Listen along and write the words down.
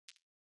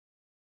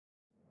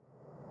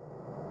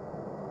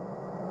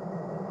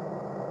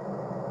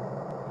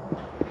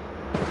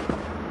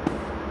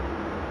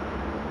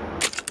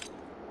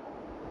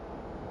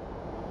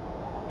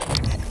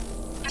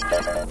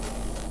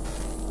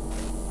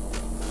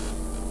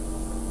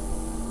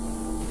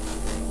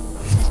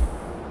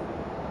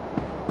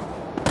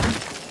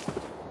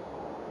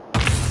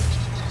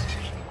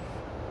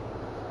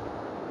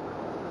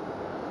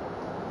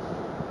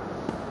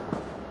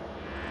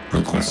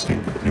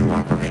Requesting new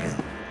operator.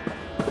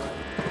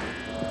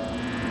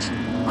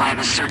 I have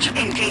a search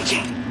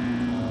engaging.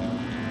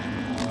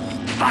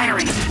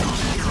 Firing.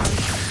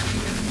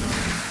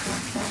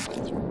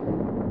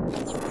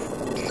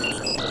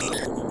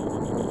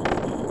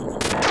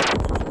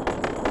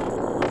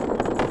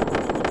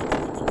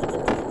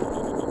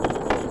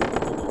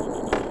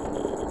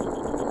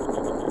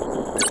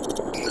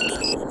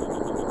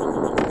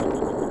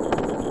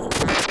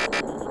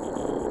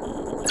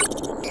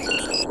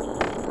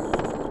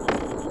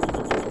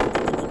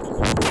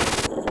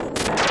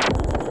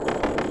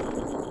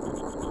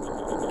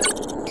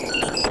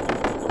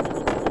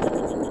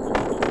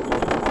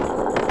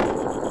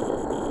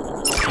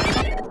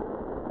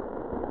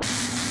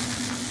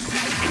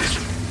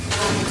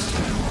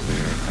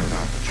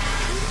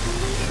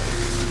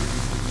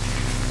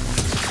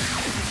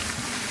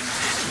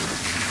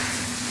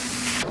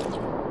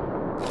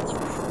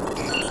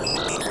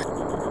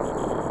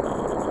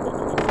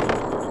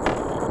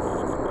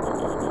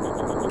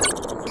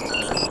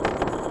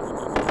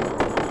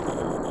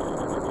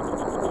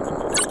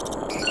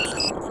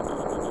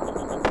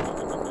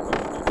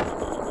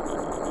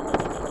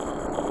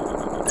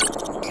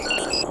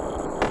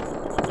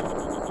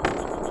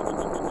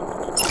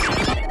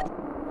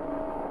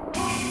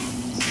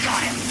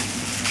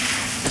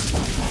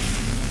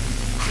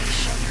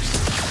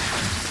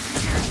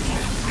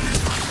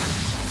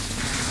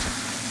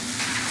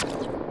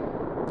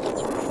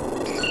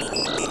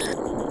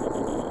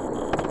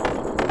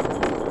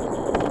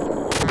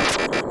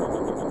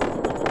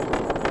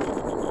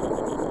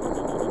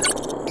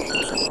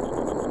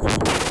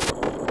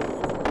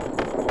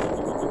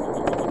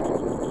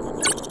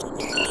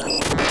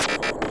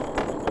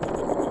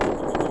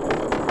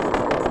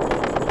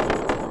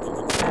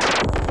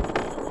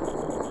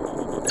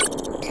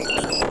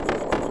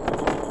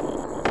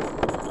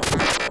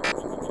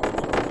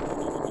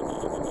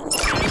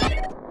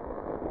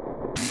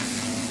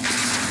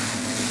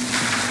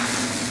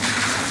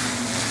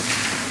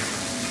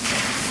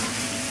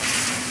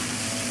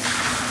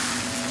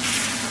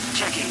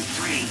 Checking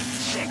 3,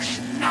 6,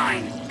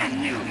 9,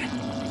 and noon.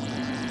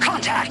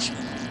 Contact!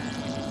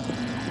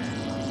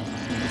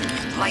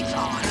 Lights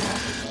on.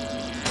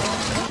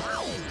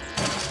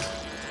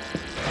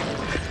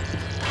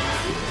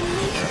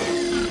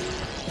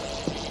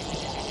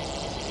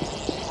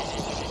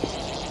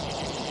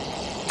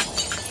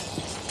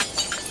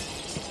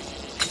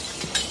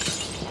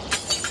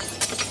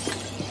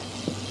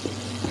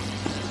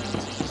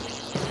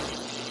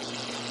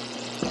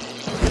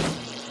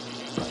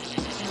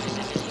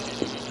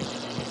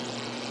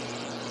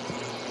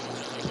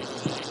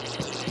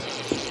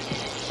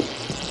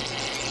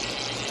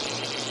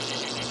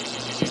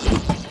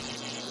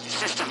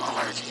 System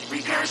alert.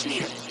 Repairs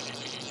needed.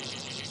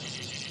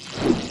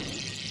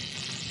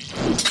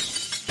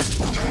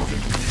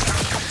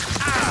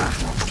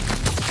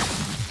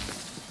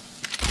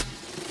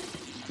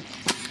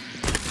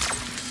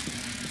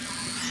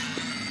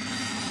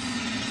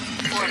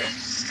 Order.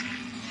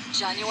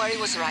 January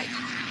was right.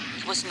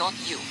 It was not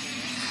you.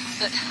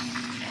 But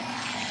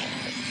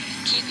I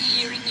keep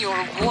hearing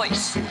your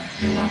voice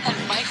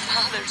and my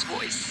father's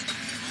voice.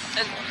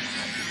 And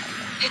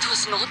it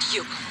was not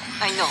you.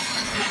 I know.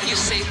 You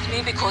saved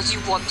me because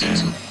you wanted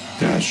to.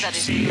 That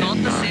is not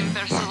the same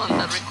person on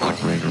that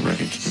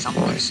recording.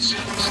 Something's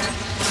changed.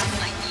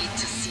 I need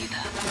to see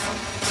that.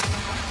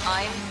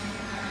 I'm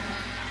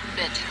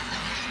better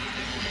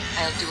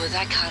now. I'll do what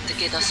I can to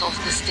get us off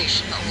the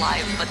station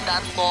alive, but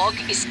that log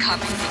is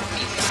coming with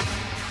me.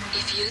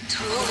 If you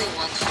truly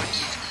want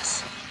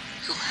forgiveness,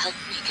 you'll help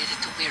me get it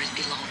to where it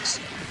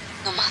belongs.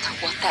 No matter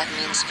what that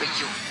means for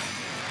you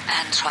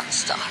and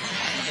TranStar.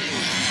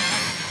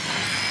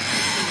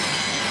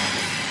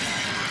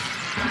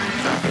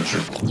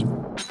 Aperture.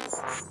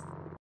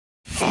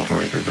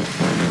 Operator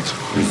deployment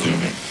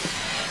resuming.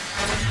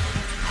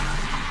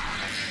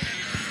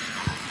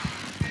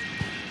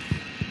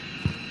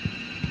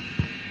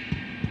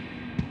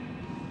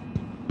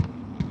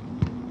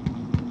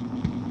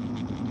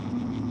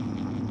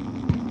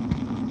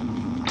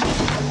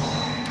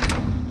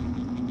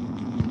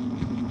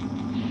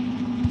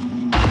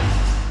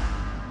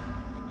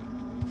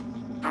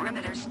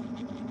 Perimeters.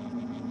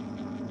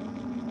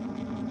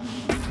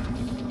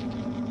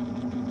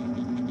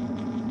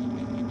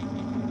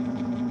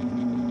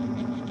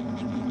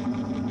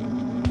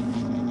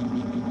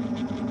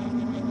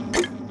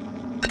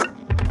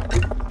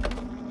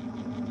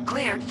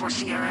 Cleared for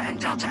Sierra and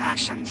Delta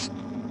actions.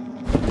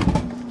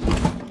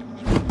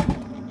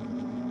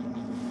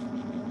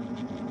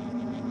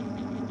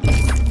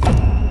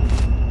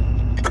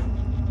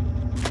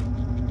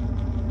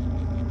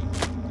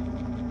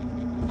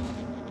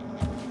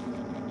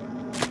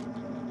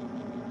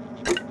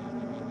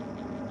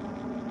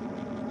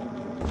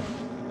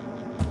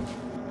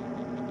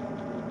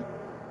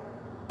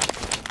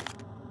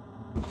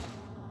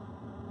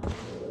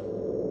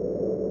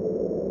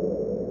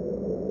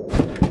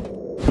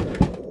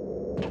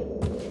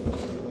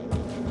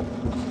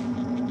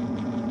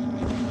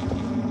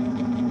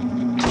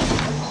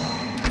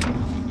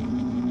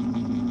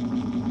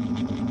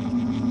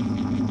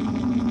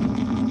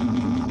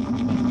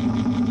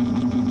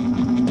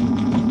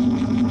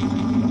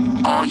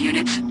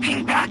 units,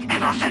 ping back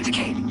and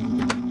authenticate.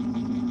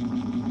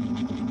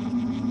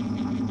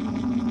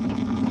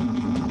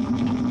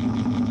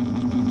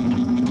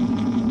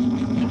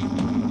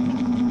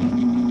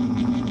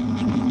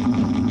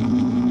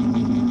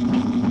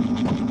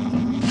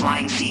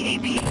 Flying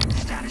CAP.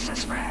 Status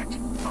as fragged.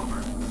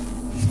 Over.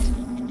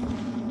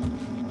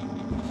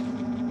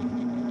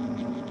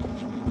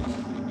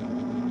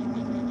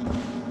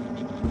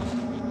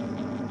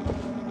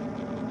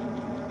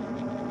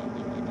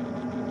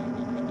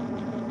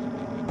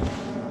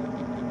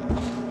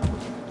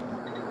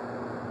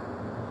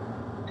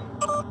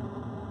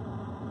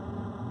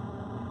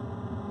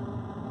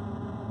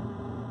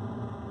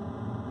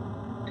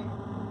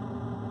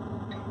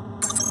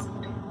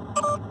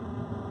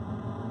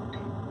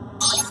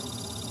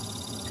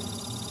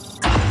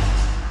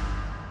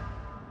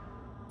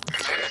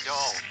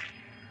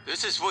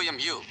 This is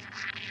V.1.0,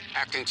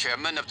 acting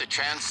chairman of the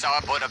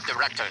TranStar Board of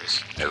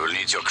Directors. I will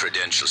need your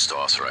credentials to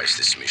authorize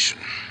this mission.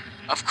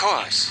 Of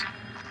course.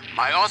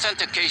 My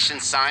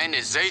authentication sign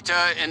is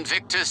Zeta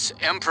Invictus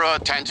Emperor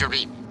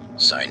Tangerine.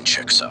 Sign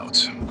checks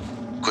out.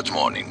 Good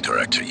morning,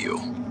 Director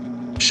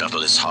Yu.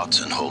 Shuttle is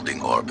hot and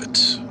holding orbit.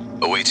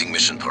 Awaiting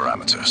mission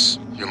parameters.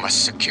 You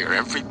must secure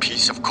every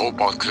piece of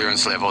Cobalt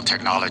clearance level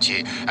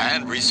technology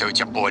and research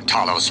aboard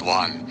Talos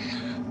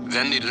 1.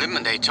 Then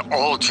eliminate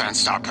all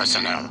TranStar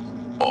personnel.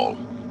 All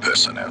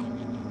personnel.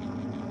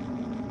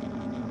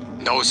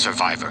 No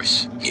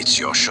survivors. It's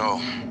your show.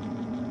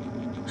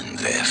 And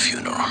their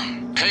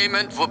funeral.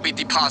 Payment will be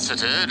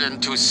deposited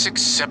into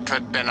 6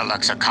 separate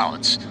Benelux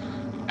accounts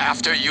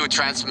after you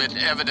transmit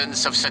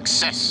evidence of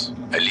success.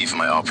 I leave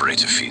my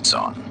operator feeds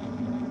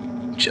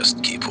on.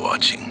 Just keep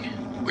watching.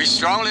 We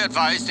strongly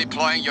advise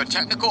deploying your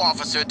technical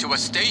officer to a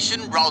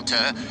station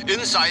router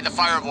inside the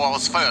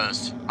firewalls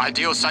first.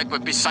 Ideal site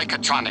would be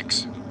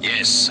Psychotronics.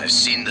 Yes, I've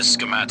seen the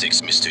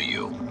schematics, Mr.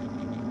 Yu.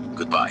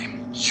 Goodbye.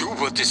 You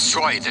will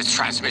destroy this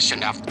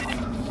transmission after...